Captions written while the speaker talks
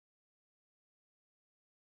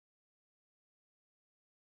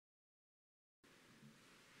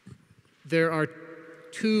There are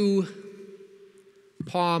two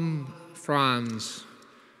palm fronds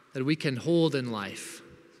that we can hold in life.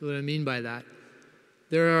 So what I mean by that,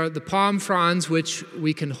 there are the palm fronds which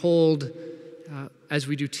we can hold as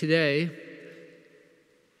we do today,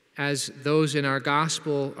 as those in our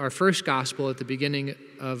gospel, our first gospel at the beginning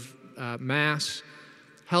of Mass,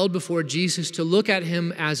 held before Jesus to look at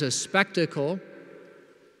him as a spectacle,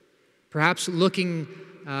 perhaps looking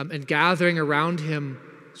and gathering around him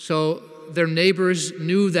so their neighbors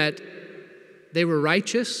knew that they were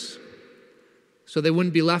righteous, so they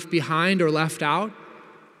wouldn't be left behind or left out.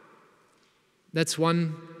 That's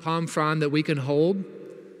one palm frond that we can hold.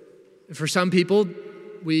 For some people,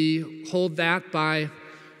 we hold that by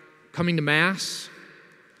coming to Mass,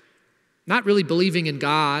 not really believing in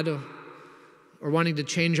God or wanting to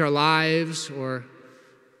change our lives or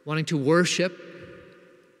wanting to worship,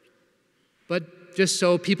 but just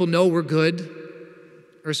so people know we're good,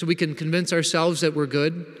 or so we can convince ourselves that we're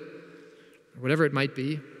good, or whatever it might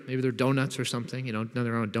be. Maybe they're donuts or something, none of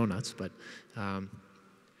their own donuts, but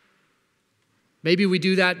maybe we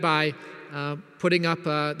do that by putting up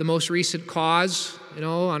the most recent cause,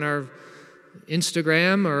 on our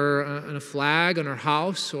Instagram or on a flag on our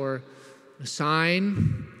house or a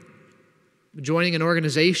sign, joining an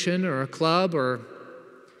organization or a club, or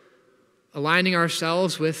aligning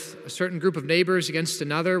ourselves with a certain group of neighbors against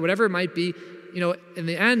another, whatever it might be. In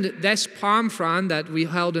the end, this palm frond that we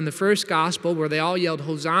held in the first gospel where they all yelled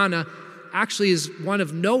Hosanna actually is one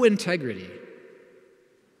of no integrity.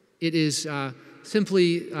 It is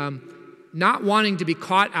simply not wanting to be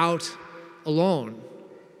caught out alone.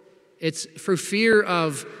 It's for fear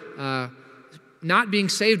of not being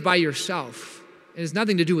saved by yourself. It has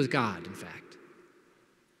nothing to do with God, in fact.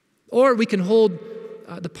 Or we can hold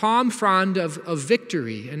the palm frond of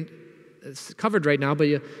victory. And it's covered right now, but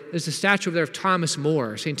there's a statue over there of Thomas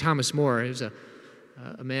More, St. Thomas More. He was a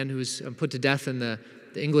man who was put to death in the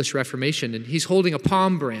English Reformation, and he's holding a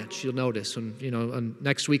palm branch, you'll notice, on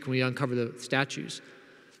next week when we uncover the statues.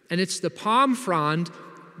 And it's the palm frond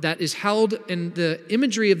that is held in the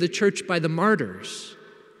imagery of the church by the martyrs.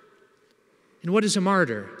 And what is a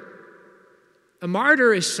martyr? A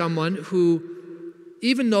martyr is someone who,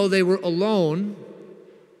 even though they were alone,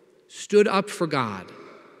 stood up for God,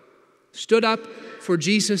 stood up for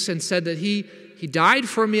Jesus and said that he died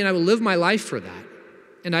for me and I will live my life for that,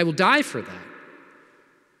 and I will die for that.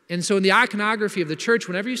 And so in the iconography of the church,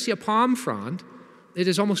 whenever you see a palm frond, it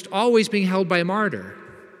is almost always being held by a martyr.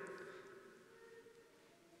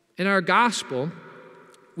 In our gospel,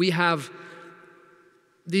 we have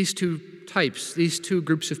these two types, these two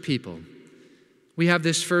groups of people. We have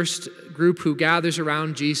this first group who gathers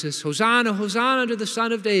around Jesus, Hosanna, Hosanna to the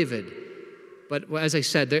Son of David. But as I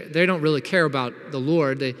said, they don't really care about the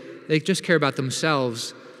Lord. They just care about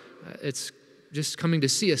themselves. It's just coming to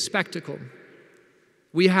see a spectacle.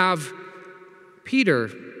 We have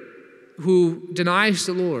Peter, who denies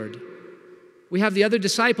the Lord. We have the other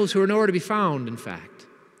disciples who are nowhere to be found, in fact.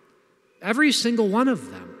 Every single one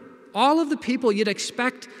of them, all of the people you'd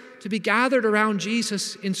expect to be gathered around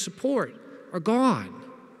Jesus in support are gone.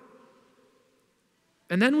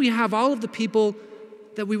 And then we have all of the people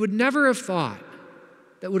that we would never have thought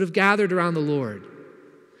that would have gathered around the Lord.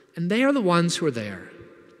 And they are the ones who are there.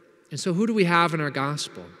 And so who do we have in our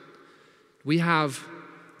gospel? We have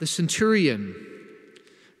the centurion.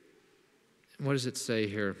 What does it say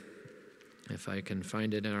here? If I can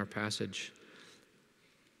find it in our passage.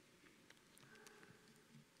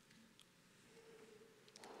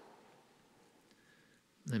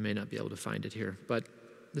 I may not be able to find it here, but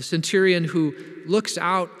the centurion who looks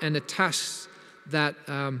out and attests that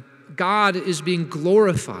God is being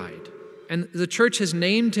glorified, and the church has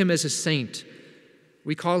named him as a saint.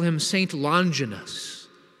 We call him Saint Longinus.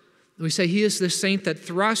 We say he is the saint that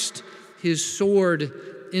thrust his sword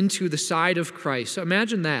into the side of Christ. So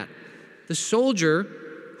imagine that. The soldier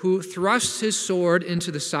who thrusts his sword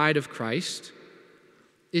into the side of Christ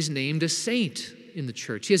is named a saint in the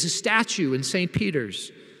church. He has a statue in St.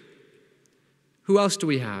 Peter's. Who else do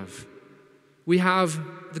we have? We have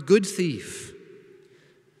the good thief,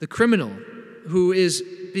 the criminal who is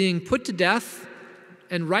being put to death,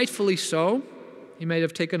 and rightfully so. He may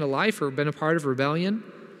have taken a life or been a part of rebellion.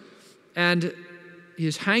 And he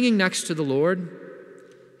is hanging next to the Lord,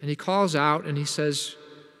 and he calls out and he says,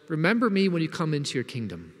 "Remember me when you come into your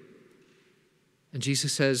kingdom." And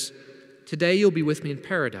Jesus says, "Today you'll be with me in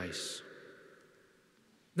paradise."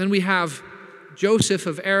 Then we have Joseph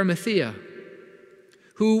of Arimathea,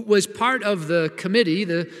 who was part of the committee,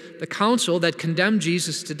 the council that condemned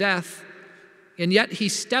Jesus to death, and yet he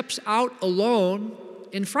steps out alone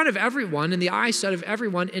in front of everyone, in the eyesight of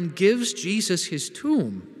everyone, and gives Jesus his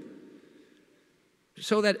tomb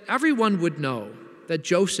so that everyone would know that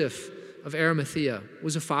Joseph of Arimathea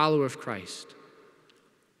was a follower of Christ.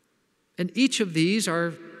 And each of these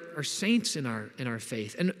are saints in our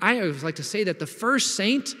faith. And I always like to say that the first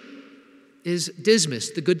saint is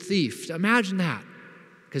Dismas, the good thief. Imagine that.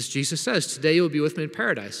 Because Jesus says, today you will be with me in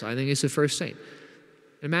paradise. So I think he's the first saint.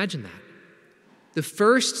 Imagine that. The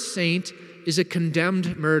first saint is a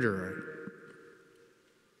condemned murderer.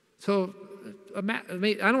 So I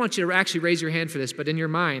don't want you to actually raise your hand for this, but in your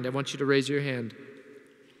mind, I want you to raise your hand.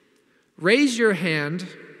 Raise your hand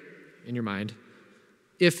in your mind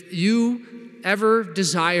if you ever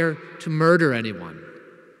desire to murder anyone.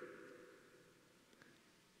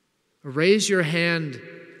 Raise your hand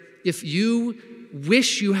if you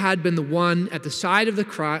wish you had been the one at the side of the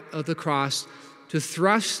cross to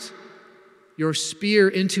thrust your spear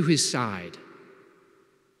into his side.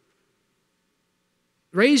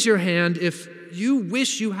 Raise your hand if you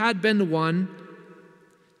wish you had been the one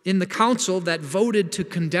in the council that voted to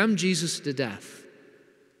condemn Jesus to death.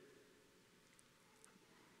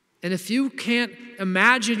 And if you can't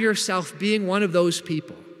imagine yourself being one of those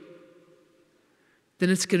people, then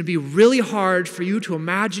it's going to be really hard for you to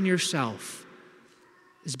imagine yourself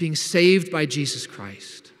as being saved by Jesus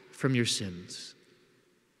Christ from your sins.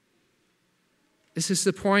 This is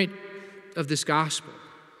the point of this gospel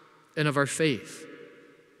and of our faith.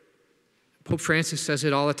 Pope Francis says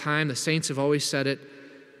it all the time. The saints have always said it,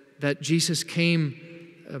 that Jesus came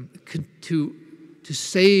to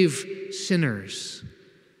save sinners.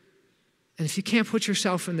 And if you can't put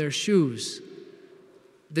yourself in their shoes,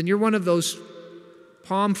 then you're one of those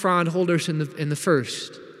palm frond holders in the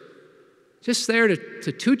first, just there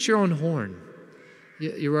to toot your own horn.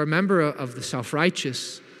 You're a member of the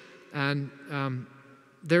self-righteous, and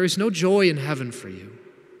there is no joy in heaven for you.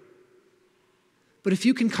 But if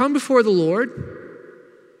you can come before the Lord,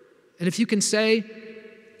 and if you can say,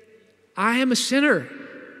 I am a sinner,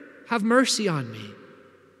 have mercy on me.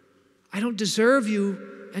 I don't deserve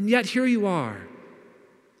you, and yet here you are.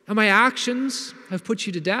 And my actions have put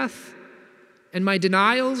you to death, and my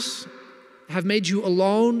denials have made you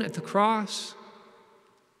alone at the cross.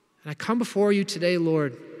 And I come before you today,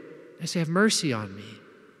 Lord, and I say, have mercy on me.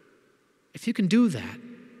 If you can do that,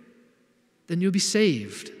 then you'll be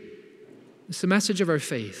saved. It's the message of our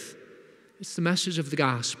faith. It's the message of the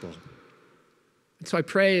gospel. And so I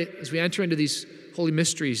pray as we enter into these holy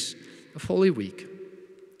mysteries of Holy Week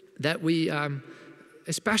that we,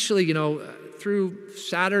 especially, through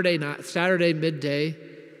Saturday midday,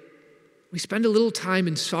 we spend a little time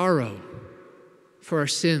in sorrow for our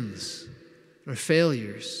sins, our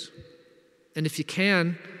failures. And if you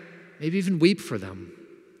can, maybe even weep for them.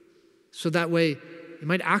 So that way you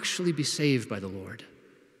might actually be saved by the Lord.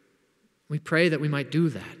 We pray that we might do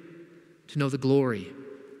that to know the glory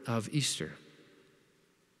of Easter.